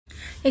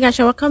Hey guys,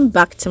 welcome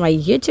back to my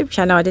YouTube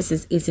channel. This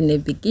is Isn't a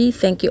Biggie.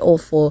 Thank you all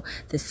for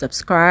the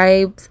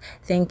subscribes.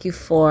 Thank you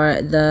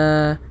for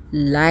the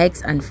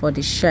likes and for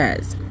the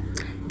shares.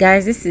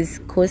 Guys, this is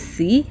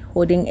Khosi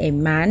holding a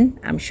man.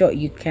 I'm sure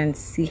you can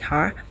see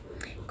her.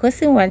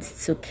 Khosi went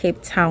to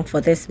Cape Town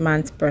for this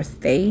man's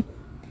birthday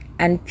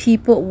and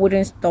people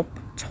wouldn't stop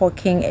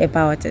talking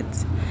about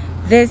it.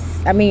 I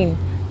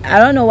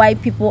don't know why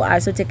people are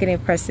so taking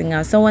it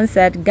personal. Someone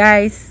said,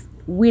 guys,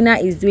 winner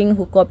is doing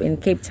hookup in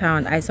Cape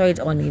Town. I saw it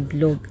on a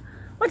blog.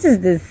 What is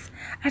this?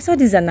 I saw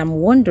this and I'm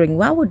wondering,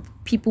 why would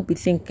people be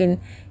thinking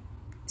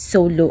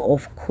so low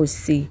of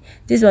Khosi?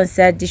 This one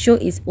said the show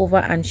is over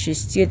and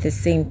she's still the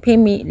same. Pay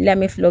me, let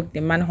me flog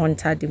the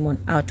manhunter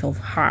demon out of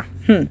her.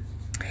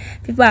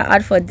 People are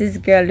out for this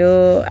girl.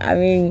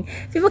 Oh,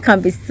 people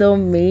can be so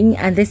mean,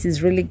 and this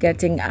is really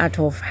getting out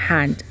of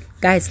hand.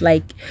 Guys,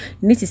 like,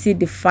 you need to see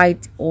the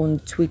fight on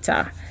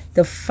Twitter.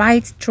 The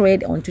fight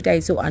thread on Twitter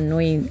is so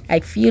annoying. I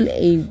feel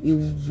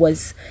it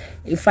was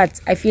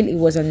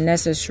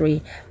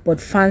unnecessary,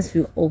 but fans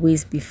will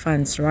always be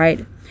fans,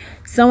 right?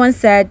 Someone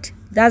said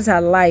that's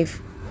her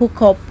life.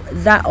 Hook up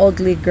that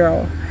ugly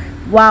girl.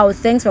 Wow,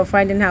 thanks for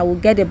finding her. We'll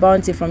get a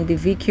bounty from the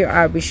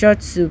VQR. Be sure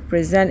to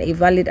present a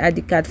valid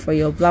ID card for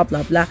your blah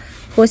blah blah.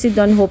 Khosi,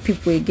 don't hold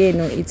people again.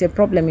 No, it's a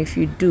problem if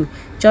you do.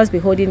 Just be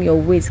holding your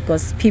weight,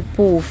 because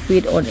people will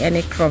feed on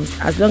any crumbs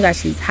as long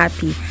as she's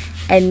happy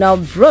and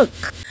not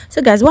broke.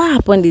 So guys, what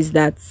happened is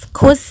that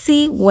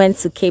Khosi went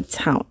to Cape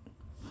Town,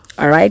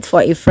 all right, for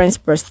a friend's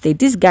birthday.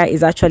 This guy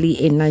is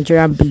actually a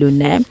Nigerian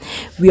billionaire.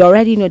 We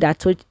already know that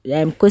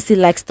Khosi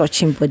likes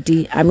touching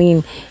body.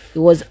 It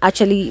was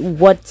actually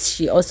what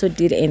she also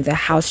did in the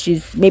house.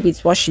 Maybe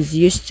it's what she's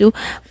used to.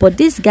 But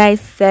this guy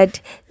said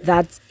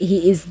that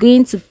he is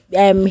going to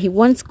he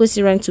wants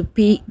Khosi to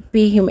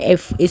pay him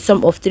a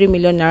sum of 3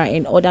 million naira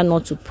in order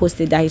not to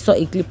post it. That he saw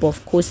a clip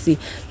of Khosi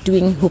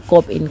doing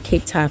hookup in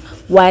Cape Town,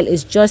 while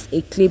it's just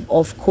a clip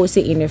of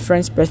Khosi in a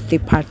friend's birthday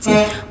party.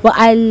 But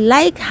I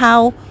like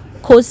how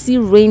Khosi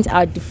Reigns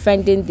are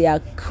defending their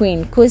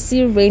queen.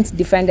 Khosi Reigns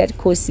defended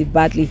Khosi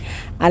badly,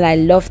 and I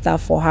loved that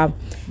for her.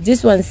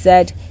 This one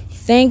said,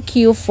 thank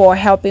you for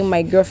helping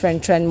my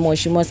girlfriend trend more.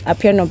 She must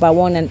appear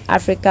 #1 on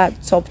Africa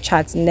top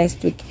charts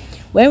next week.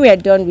 When we are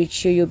done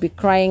with you, you'll be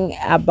crying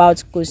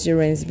about Khosi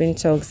Reigns being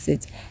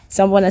toxic.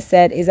 Someone has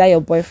said, is that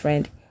your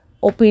boyfriend?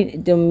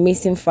 Open the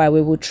missing file.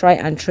 We will try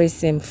and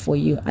trace him for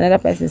you. Another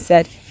person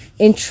said,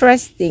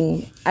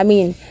 interesting.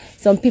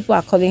 Some people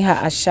are calling her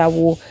a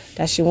shawo,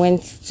 that she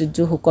went to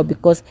do hookup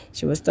because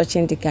she was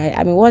touching the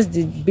guy. What's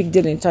the big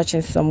deal in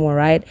touching someone,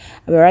 right?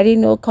 We already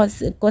know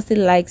Khosi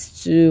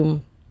likes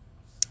to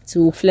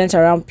flaunt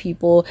around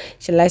people.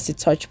 She likes to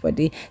touch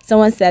body.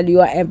 Someone said you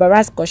are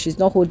embarrassed because she's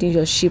not holding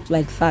your ship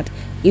like that.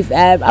 If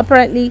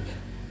apparently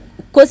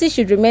Khosi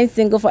should remain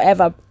single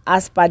forever,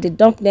 as per the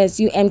dumpness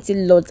you empty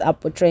loads are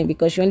portraying,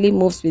 because she only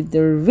moves with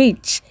the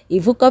rich.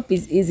 If hookup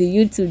is easy,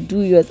 you to do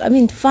yours.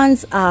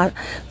 Fans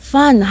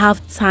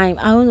have time.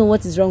 I don't know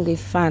what is wrong with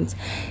fans.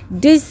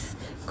 This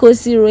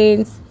Khosi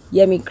Reigns,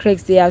 Yemi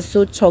Craig's, they are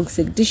so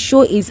toxic. The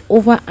show is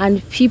over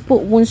and people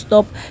won't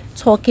stop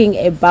talking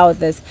about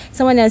this.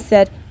 Someone else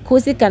said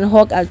Khosi can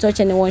hug and touch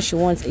anyone she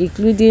wants,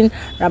 including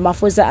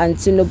Ramaphosa and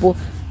Tinubu.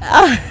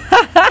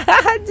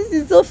 This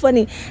is so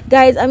funny,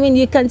 guys.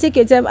 You can take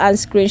your time and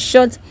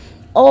screenshot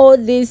all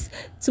these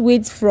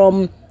tweets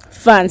from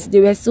fans. They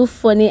were so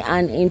funny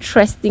and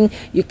interesting.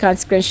 You can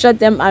screenshot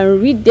them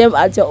and read them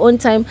at your own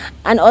time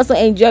and also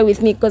enjoy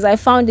with me, because I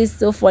found this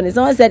so funny.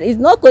 Someone said it's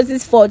not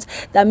Khosi's fault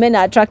that men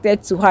are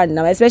attracted to her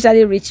now,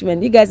 especially rich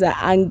men. You guys are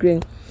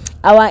angry.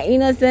 Our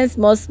innocent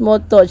small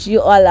touch.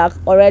 You all are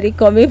already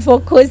coming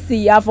for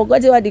Khosi. You have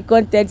forgotten what the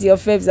content your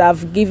faves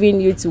have given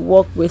you to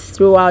work with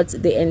throughout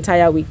the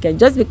entire weekend,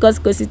 just because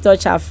Khosi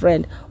touched her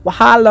friend.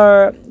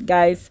 Wahala,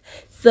 guys.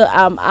 So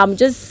I'm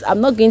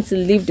not going to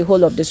leave the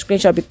whole of the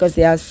screenshot because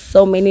there are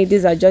so many.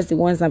 These are just the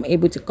ones I'm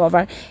able to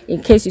cover.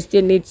 In case you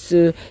still need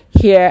to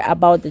hear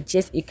about the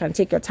gist, you can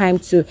take your time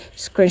to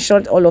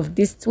screenshot all of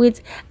these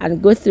tweets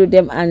and go through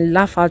them and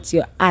laugh out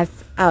your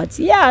ass out.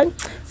 Yeah,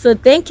 so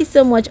thank you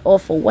so much all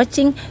for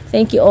watching.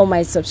 Thank you all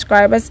my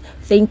subscribers.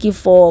 Thank you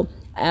for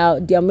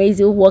the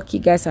amazing work you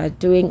guys are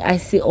doing. I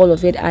see all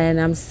of it and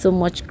I'm so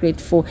much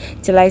grateful.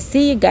 Till I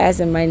see you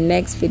guys in my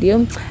next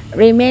video,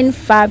 remain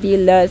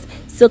fabulous.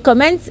 So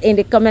comment in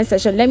the comment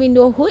section. Let me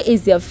know who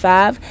is your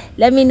fav.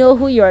 Let me know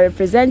who you're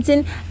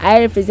representing. Are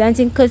you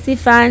representing Khosi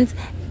fans,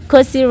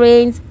 Khosi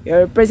Reigns? You're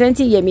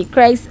representing Yemi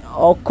Craig's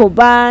or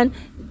Koban,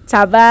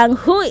 Tabang?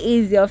 Who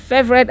is your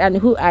favorite and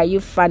who are you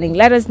fanning?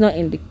 Let us know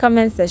in the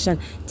comment section.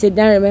 Till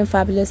then, remain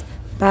fabulous.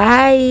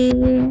 Bye.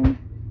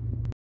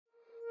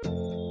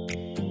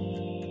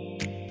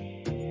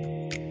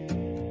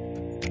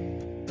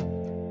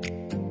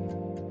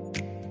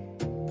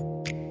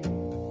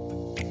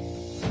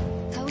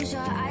 Close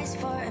your eyes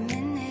for a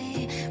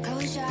minute,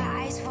 close your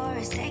eyes for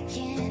a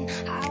second.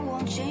 I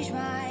won't change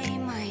my